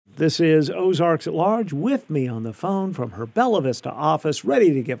This is Ozarks at Large. With me on the phone from her Bella Vista office,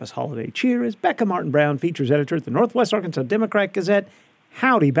 ready to give us holiday cheer, is Becca Martin Brown, features editor at the Northwest Arkansas Democrat-Gazette.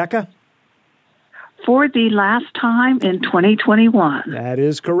 Howdy, Becca. For the last time in 2021. That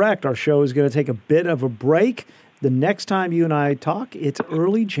is correct. Our show is going to take a bit of a break. The next time you and I talk, it's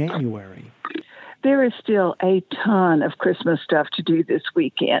early January. There is still a ton of Christmas stuff to do this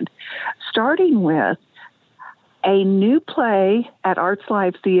weekend, starting with a new play at Arts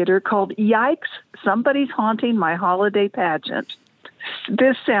Live Theater called Yikes, Somebody's Haunting My Holiday Pageant.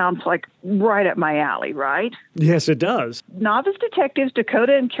 This sounds like right up my alley, right? Yes, it does. Novice detectives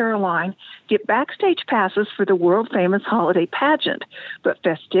Dakota and Caroline get backstage passes for the world-famous holiday pageant, but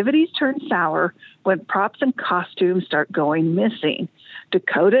festivities turn sour when props and costumes start going missing.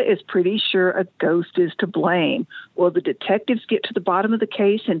 Dakota is pretty sure a ghost is to blame. Will the detectives get to the bottom of the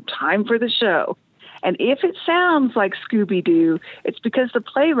case in time for the show? And if it sounds like Scooby-Doo, it's because the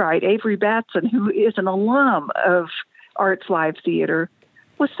playwright, Avery Batson, who is an alum of Arts Live Theater,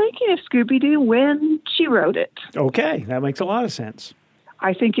 was thinking of Scooby-Doo when she wrote it. Okay, that makes a lot of sense.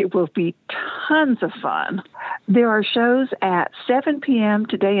 I think it will be tons of fun. There are shows at 7 p.m.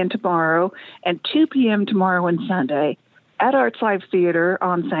 today and tomorrow, and 2 p.m. tomorrow and Sunday at Arts Live Theater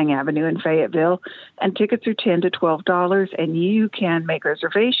on Sang Avenue in Fayetteville, and tickets are $10 to $12, and you can make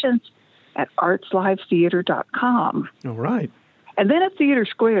reservations at artslivetheater.com. All right. And then at Theater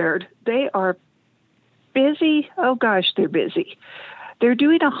Squared, they are busy. Oh, gosh, they're busy. They're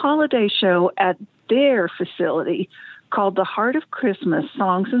doing a holiday show at their facility called The Heart of Christmas,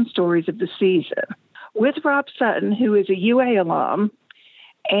 Songs and Stories of the Season, with Rob Sutton, who is a UA alum,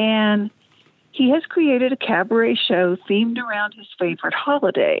 and he has created a cabaret show themed around his favorite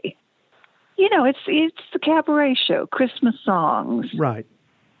holiday. You know, it's the cabaret show, Christmas songs. Right.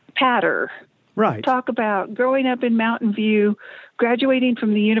 Patter. Right. Talk about growing up in Mountain View, graduating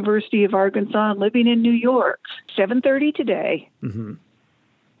from the University of Arkansas, and living in New York. 7:30 today,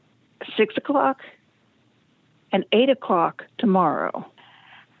 6 o'clock, and 8 o'clock tomorrow.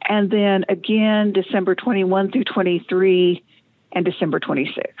 And then again, December 21 through 23 and December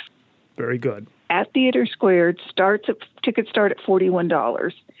 26th. Very good. At Theater Squared, tickets start at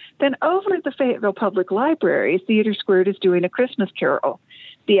 $41. Then over at the Fayetteville Public Library, Theater Squared is doing A Christmas Carol,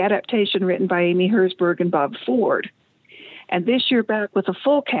 the adaptation written by Amy Herzberg and Bob Ford. And this year back with a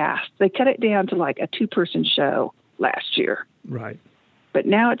full cast. They cut it down to like a two-person show last year. Right. But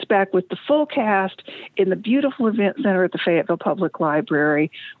now it's back with the full cast in the beautiful event center at the Fayetteville Public Library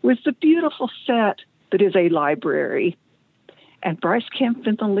with the beautiful set that is a library. And Bryce Kemp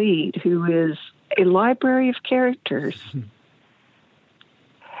in the lead, who is a library of characters.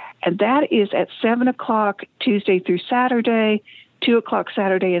 And that is at 7 o'clock Tuesday through Saturday, 2 o'clock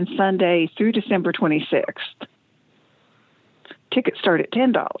Saturday and Sunday through December 26th. Tickets start at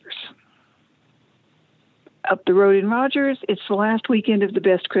 $10. Up the road in Rogers, it's the last weekend of the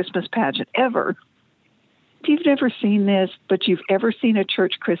best Christmas pageant ever. If you've never seen this, but you've ever seen a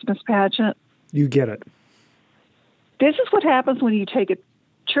church Christmas pageant, you get it. This is what happens when you take a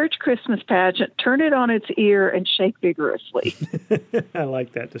church Christmas pageant, turn it on its ear, and shake vigorously. I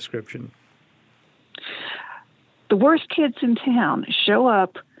like that description. The worst kids in town show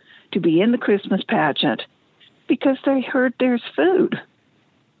up to be in the Christmas pageant because they heard there's food.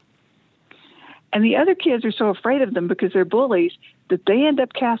 And the other kids are so afraid of them because they're bullies that they end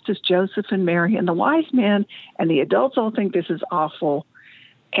up cast as Joseph and Mary and the wise men, and the adults all think this is awful.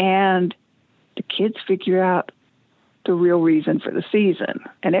 And the kids figure out the real reason for the season.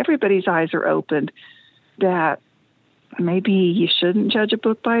 And everybody's eyes are opened that maybe you shouldn't judge a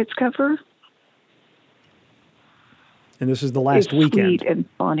book by its cover. And this is the last weekend. Sweet and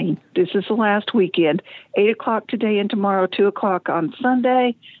funny. This is the last weekend. 8 o'clock today and tomorrow, 2 o'clock on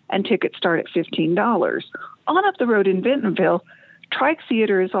Sunday, and tickets start at $15. On up the road in Bentonville, Trike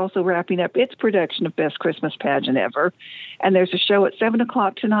Theater is also wrapping up its production of Best Christmas Pageant Ever. And there's a show at 7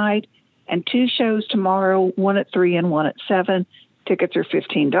 o'clock tonight and 2 shows tomorrow, one at 3 and one at 7. Tickets are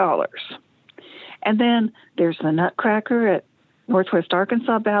 $15. And then there's the Nutcracker at Northwest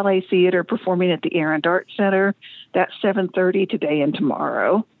Arkansas Ballet Theater performing at the Errand Arts Center. That's 7:30 today and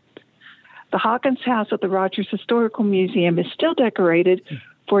tomorrow. The Hawkins House at the Rogers Historical Museum is still decorated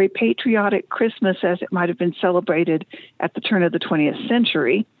for a patriotic Christmas as it might have been celebrated at the turn of the 20th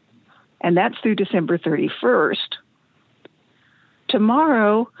century, and that's through December 31st.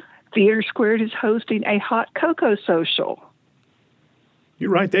 Tomorrow, Theater Squared is hosting a hot cocoa social.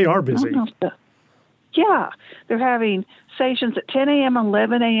 You're right, they are busy. Yeah, they're having sessions at 10 a.m.,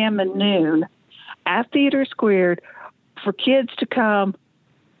 11 a.m., and noon at Theater Squared for kids to come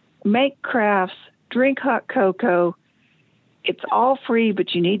make crafts, drink hot cocoa, It's all free,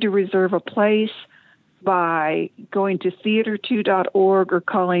 but you need to reserve a place by going to theater2.org or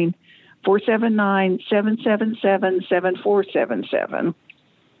calling 479-777-7477.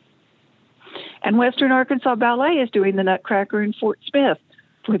 And Western Arkansas Ballet is doing the Nutcracker in Fort Smith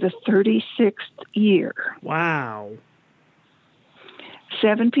for the 36th year. Wow.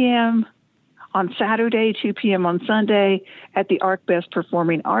 7 p.m. on Saturday, 2 p.m. on Sunday at the ArcBest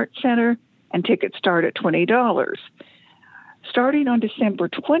Performing Arts Center, and tickets start at $20. Starting on December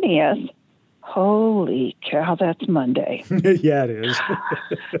 20th, holy cow, that's Monday. Yeah, it is.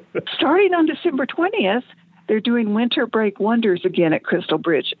 Starting on December 20th, they're doing Winter Break Wonders again at Crystal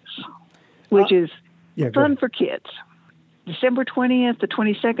Bridges, which is fun for kids. December 20th, the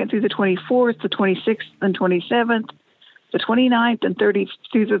 22nd through the 24th, the 26th and 27th, the 29th and 30th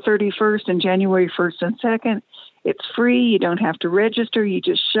through the 31st, and January 1st and 2nd. It's free. You don't have to register. You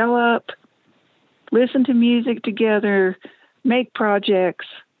just show up, listen to music together, make projects,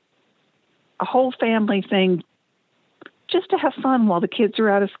 a whole family thing, just to have fun while the kids are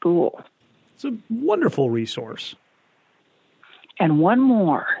out of school. It's a wonderful resource. And one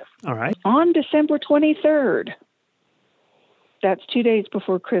more. All right. On December 23rd, that's 2 days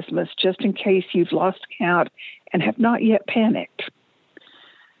before Christmas, just in case you've lost count and have not yet panicked,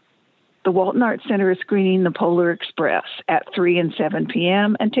 the Walton Arts Center is screening The Polar Express at 3 and 7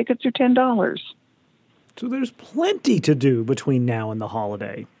 p.m., and tickets are $10. So there's plenty to do between now and the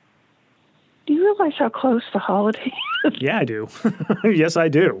holiday. Do you realize how close the holiday is? Yeah, I do. Yes, I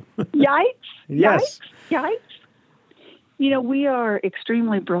do. Yikes. Yes. Yikes. You know, we are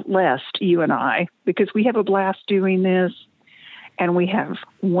extremely blessed, you and I, because we have a blast doing this, and we have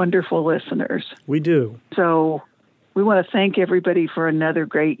wonderful listeners. We do. So we want to thank everybody for another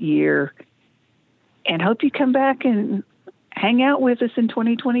great year, and hope you come back and hang out with us in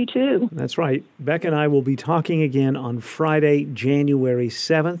 2022. That's right. Becca and I will be talking again on Friday, January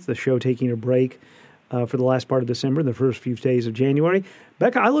 7th, the show taking a break for the last part of December and the first few days of January.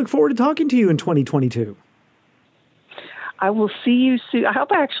 Becca, I look forward to talking to you in 2022. I will see you soon. I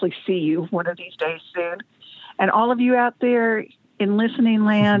hope I actually see you one of these days soon. And all of you out there in listening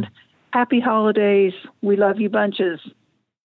land, happy holidays. We love you bunches.